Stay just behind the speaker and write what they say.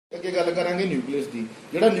ਅੱਗੇ ਗੱਲ ਕਰਾਂਗੇ ਨਿਊਕਲੀਅਸ ਦੀ।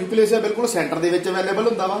 ਜਿਹੜਾ ਨਿਊਕਲੀਅਸ ਹੈ ਬਿਲਕੁਲ ਸੈਂਟਰ ਦੇ ਵਿੱਚ ਅਵੇਲੇਬਲ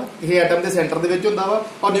ਹੁੰਦਾ ਵਾ। ਇਹ ਐਟਮ ਦੇ ਸੈਂਟਰ ਦੇ ਵਿੱਚ ਹੁੰਦਾ ਵਾ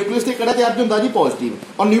ਔਰ ਨਿਊਕਲੀਅਸ ਤੇ ਕਿਹੜਾ ਚਾਰਜ ਹੁੰਦਾ ਜੀ? ਪੋਜ਼ਿਟਿਵ।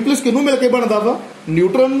 ਔਰ ਨਿਊਕਲੀਅਸ ਕਿਹਨੂੰ ਮਿਲ ਕੇ ਬਣਦਾ ਵਾ?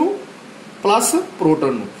 ਨਿਊਟਰਨ ਨੂੰ ਪਲੱਸ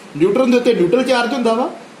ਪ੍ਰੋਟਨ ਨੂੰ। ਨਿਊਟਰਨ ਦੇ ਉੱਤੇ ਨਿਊਟਰਲ ਚਾਰਜ ਹੁੰਦਾ ਵਾ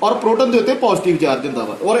ਔਰ ਪ੍ਰੋਟਨ ਦੇ ਉੱਤੇ ਪੋਜ਼ਿਟਿਵ ਚਾਰਜ ਹੁੰਦਾ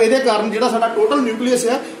ਵਾ ਔਰ ਇਹਦੇ ਕਾਰਨ ਜਿਹੜਾ ਸਾਡਾ ਟੋਟਲ ਨਿਊਕਲੀਅਸ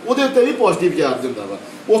ਹੈ ਉਹਦੇ ਉੱਤੇ ਵੀ ਪੋਜ਼ਿਟਿਵ ਚਾਰਜ ਹੁੰਦਾ ਵਾ।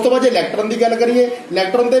 ਉਸ ਤੋਂ ਬਾਅਦ ਜੇ ਇਲੈਕਟਰਨ ਦੀ ਗੱਲ ਕਰੀਏ,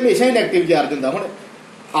 ਇਲੈਕਟਰਨ ਤੇ ਹਮੇਸ਼ਾ ਹੀ ਨੈਗੇਟਿਵ ਚਾਰਜ ਹੁੰਦਾ। ਹੁਣ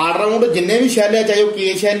ਆਲ ਰਾਊਂਡ ਜਿੰਨੇ ਵੀ ਸ਼ੈੱਲ ਹੈ, ਚਾਹੇ ਉਹ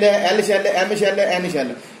ਕੇ ਸ਼ੈੱਲ ਹੈ, ਐਲ ਸ਼ੈੱਲ ਹੈ, ਐਮ ਸ਼ੈੱਲ ਹੈ, ਐਨ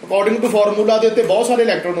ਸ਼ੈੱਲ, ਅਕੋਰਡਿੰਗ ਟੂ ਫਾਰਮੂਲਾ ਦੇ ਉੱਤੇ ਬਹੁਤ ਸਾਰੇ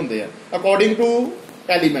ਇਲੈਕਟਰੋਨ ਹੁੰਦੇ ਆ ਅਕੋਰਡਿੰਗ ਟੂ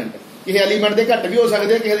ਐਲੀਮੈਂਟ। ਕਿਸੇ ਐਲੀਮੈਂਟ ਦੇ ਘੱਟ ਵੀ ਹੋ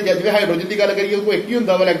ਸਕਦੇ ਆ, ਕਿਸੇ ਦੇ ਜਿਵੇਂ ਹਾਈਡਰੋਜਨ ਦੀ ਗੱਲ ਕਰੀਏ ਕੋਈ ਇੱਕ ਹੀ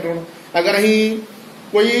ਹੁੰਦਾ ਵਾ ਇਲੈਕਟਰੋਨ। ਅਗਰ ਅਸੀਂ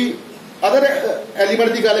ਕੋਈ ਅਦਰ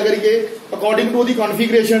ਐਲੀਮੈਂਟ ਦੀ ਗੱਲ ਕਰੀਏ ਅਕੋਰਡਿੰਗ ਟੂ ਉਹਦੀ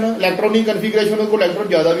ਕਨਫੀਗਰੇਸ਼ਨ, ਇਲੈਕਟ੍ਰੋਨਿਕ ਕਨਫੀਗਰੇਸ਼ਨ, ਉਹਦੇ ਕੋਲ ਇਲੈਕਟਰੋਨ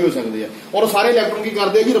ਜ਼ਿਆਦਾ ਵੀ ਹੋ ਸਕਦੇ ਆ ਔਰ ਸਾਰੇ ਇਲੈਕਟਰੋਨ ਕੀ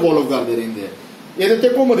ਕਰਦੇ ਆ ਜੀ? ਰਿਵੋਲਵ ਕਰਦੇ ਰਹਿੰਦੇ ਆ, ਇਹਦੇ ਉੱਤੇ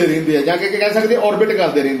ਘੁੰਮਦੇ ਰਹਿੰਦੇ ਆ, ਜਾਂ ਕਿ ਕਹਿ ਸਕਦੇ ਆਰਬਿਟ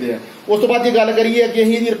ਕਰਦੇ ਰਹਿੰਦੇ ਆ। ਉਸ ਤੋਂ ਬਾਅਦ ਜੇ ਗੱਲ ਕਰੀਏ ਅੱਗੇ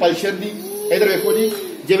ਅਸੀਂ ਇਹਦੀ ਰਿਪਲਸ਼ਨ ਦੀ, ਇਧਰ ਵੇਖੋ ਜੀ,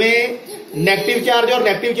 ਜਿਵੇਂ ਨੈਗੇਟਿਵ ਚਾਰਜ ਔਰ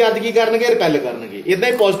ਨੈਗੇਟਿਵ ਚਾਰਜ ਕੀ ਕਰਨਗੇ? ਰਿਪੈਲ ਕਰਨਗੇ। ਇਦਾਂ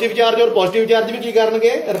ਹੀ ਪੋਜ਼ਿਟਿਵ ਚਾਰਜ ਔਰ ਪੋਜ਼ਿਟਿਵ ਚਾਰਜ ਵੀ ਕੀ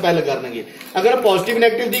ਕਰਨਗੇ? ਰਿਪੈਲ ਕਰਨਗੇ। ਅਗਰ ਪੋਜ਼ਿਟਿਵ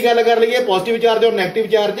ਨੈਗੇਟਿਵ ਦੀ ਗੱਲ ਕਰ ਲਈਏ, ਪੋਜ਼ਿਟਿਵ ਚਾਰਜ ਔਰ ਨੈਗੇਟਿਵ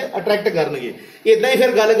ਚਾਰਜ ਅਟਰੈਕਟ ਕਰਨਗੇ। ਇਦਾਂ ਹੀ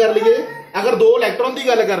ਫਿਰ ਗੱਲ ਕਰ ਲਈਏ, ਅਗਰ ਦੋ ਇਲੈਕਟ੍ਰੋਨ ਦੀ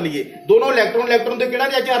ਗੱਲ ਕਰ ਲਈਏ, ਦੋਨੋਂ ਇਲੈਕਟ੍ਰੋਨ ਤੇ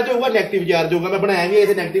ਕਿਹੜਾ ਚਾਰਜ ਹੋਊਗਾ? ਨੈਗੇਟਿਵ ਚਾਰਜ ਹੋਊਗਾ। ਮੈਂ ਬਣਾਇਆ ਵੀ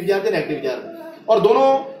ਇੱਥੇ ਨੈਗੇਟਿਵ ਚਾਰਜ ਤੇ ਨੈਗੇਟਿਵ ਚਾਰਜ ਔਰ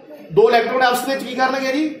ਦੋ ਇਲੈਕਟ੍ਰੋਨ ਆਪਸ ਵਿੱਚ ਕੀ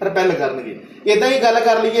ਕਰਨਗੇ ਜੀ? ਰਿਪੈਲ ਕਰਨਗੇ। ਇਦਾਂ ਹੀ ਗੱਲ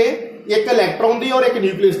ਕਰ ਲਈਏ ਇੱਕ ਇਲੈਕਟ੍ਰੋਨ ਦੀ ਔਰ ਇੱਕ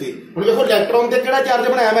ਨਿਊਕਲੀਅਸ ਦੀ। ਹੁਣ ਦੇਖੋ ਇਲੈਕਟ੍ਰੋਨ ਤੇ ਕਿਹੜਾ ਚਾਰਜ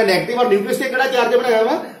ਬਣਾਇਆ ਮੈਂ? ਨੈਗੇਟਿਵ। ਔਰ ਨਿਊਕਲੀਅਸ ਤੇ ਕਿਹੜਾ ਚਾਰਜ ਬਣਾਇਆ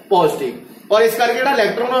ਵਾ? ਪੋਜ਼ਿਟਿਵ। ਔਰ ਇਸ ਕਰਕੇ ਜਿਹੜਾ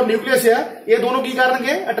ਇਲੈਕਟ੍ਰੋਨ ਔਰ ਨਿਊਕਲੀਅਸ ਆ ਇਹ ਦੋਨੋਂ ਕੀ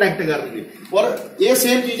ਕਰਨਗੇ? ਅਟਰੈਕਟ ਕਰਨਗੇ। ਔਰ ਇਹ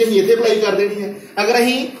ਸੇਮ ਚੀਜ਼ ਅਸੀਂ ਇੱਥੇ ਅਪਲਾਈ ਕਰ ਦੇਣੀ ਹੈ। ਅਗਰ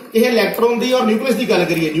ਅਸੀਂ ਇਹ ਇਲੈਕਟ੍ਰੋਨ ਦੀ ਔਰ ਨਿਊਕਲੀਅਸ ਦੀ ਗੱਲ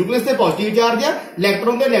ਕਰੀਏ, ਨਿਊਕਲੀਅਸ ਤੇ ਪੋਜ਼ਿਟਿਵ ਚਾਰਜ ਆ,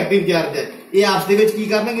 ਇਲੈਕਟ੍ਰੋਨ ਤੇ ਨੈਗੇਟਿਵ ਚਾਰਜ ਹੈ, ਇਹ ਆਪਸ ਦੇ ਵਿੱਚ ਕੀ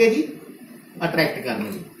ਕਰਨਗੇ ਜੀ? ਅਟਰੈਕਟ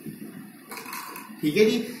ਕਰਨਗੇ। ਠੀਕ ਹੈ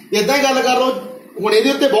ਜੀ। ਇਦਾਂ ਹੀ ਗੱਲ ਕਰ ਲਓ, ਹੁਣ ਇਹਦੇ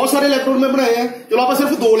ਉੱਤੇ ਬਹੁਤ ਸਾਰੇ ਇਲੈਕਟ੍ਰੋਨ ਮੈਂ ਬਣਾਏ ਆ, ਚਲੋ ਆਪਾਂ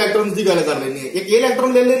ਸਿਰਫ ਦੋ ਇਲੈਕਟ੍ਰੋਨਸ ਦੀ ਗੱਲ ਕਰ ਲੈਂਦੇ ਹਾਂ। ਇੱਕ ਇਹ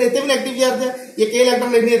ਇਲੈਕਟ੍ਰੋਨ ਲੈ ਲੈਂਦੇ, ਇੱਥੇ ਵੀ ਨੈਗੇਟਿਵ ਚਾਰਜ ਹੈ, ਇੱਕ ਇਹ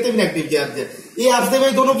ਇਲੈਕਟ੍ਰੋਨ ਲੈਂਦੇ, ਇੱਥੇ ਵੀ ਨੈਗੇਟਿਵ ਚਾਰਜ ਹੈ। ਇਹ ਆਪਸ ਦੇ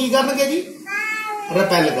ਵਿੱਚ ਦੋਨੋਂ ਕੀ ਕਰਨਗੇ ਜੀ?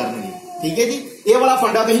 ਰਿਪੈਲ ਕਰਨਗੇ। ਠੀਕ ਹੈ ਜੀ। ਇਹ ਵਾਲਾ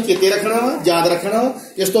ਫੰਡਾ ਤੁਸੀਂ ਚੇਤੇ ਰੱਖਣਾ ਵਾ, ਯਾਦ ਰੱਖਣਾ ਵਾ।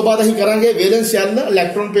 ਇਸ ਤੋਂ ਬਾਅਦ ਅਸੀਂ ਕਰਾਂਗੇ wellness shell,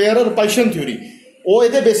 electron pair, repulsion theory. ਉਹ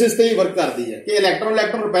ਇਹਦੇ ਬੇਸਿਸ ਤੇ ਹੀ ਵਰਕ ਕਰਦੀ ਹੈ ਕਿ ਇਲੈਕਟ੍ਰੋਨ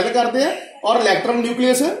ਰਿਪੈਲ ਕਰਦੇ ਆ ਔਰ ਇਲੈਕਟ੍ਰੋਨ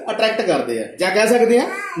ਨਿਊਕਲੀਅਸ ਅਟਰੈਕਟ ਕਰਦੇ ਆ, ਜਾਂ ਕਹਿ ਸਕਦੇ ਆ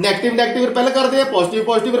ਨੈਗੇਟਿਵ ਰਿਪੈਲ ਕਰਦੇ ਆ,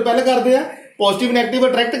 ਪੋਜ਼ਿਟਿਵ ਰਿਪੈਲ ਕਰਦੇ ਆ, ਪੋਜ਼ਿਟਿਵ ਨੈਗੇਟਿਵ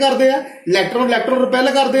ਅਟਰੈਕਟ ਕਰਦੇ ਆ, ਇਲੈਕਟ੍ਰੋਨ ਰਿਪੈਲ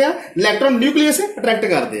ਕਰਦੇ ਆ, ਇਲੈਕਟ੍ਰੋਨ ਨਿਊਕਲੀਅਸ ਅਟਰੈਕਟ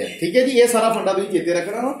ਕਰਦੇ ਆ। ਠੀਕ ਹੈ ਜੀ। ਇਹ ਸਾਰਾ ਫੰਡਾ ਤੁਸੀਂ ਚੇਤੇ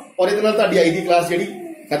ਰੱਖਣਾ ਵਾ ਔਰ ਇਹਦੇ ਨਾਲ ਤੁਹਾਡੀ ਅੱਜ ਦੀ ਕਲਾਸ ਜਿਹੜੀ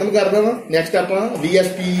ਖਤਮ ਕਰਦਾ ਵਾ। ਨੈਕਸਟ ਆਪਾਂ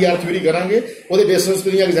VSPER ਥਿਊਰੀ ਕਰਾਂਗੇ, ਉਹਦੇ ਬੇਸਿਸ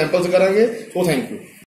ਤੇ ਐਗਜ਼ਾਮਪਲਸ ਕਰਾਂਗੇ। So thank you.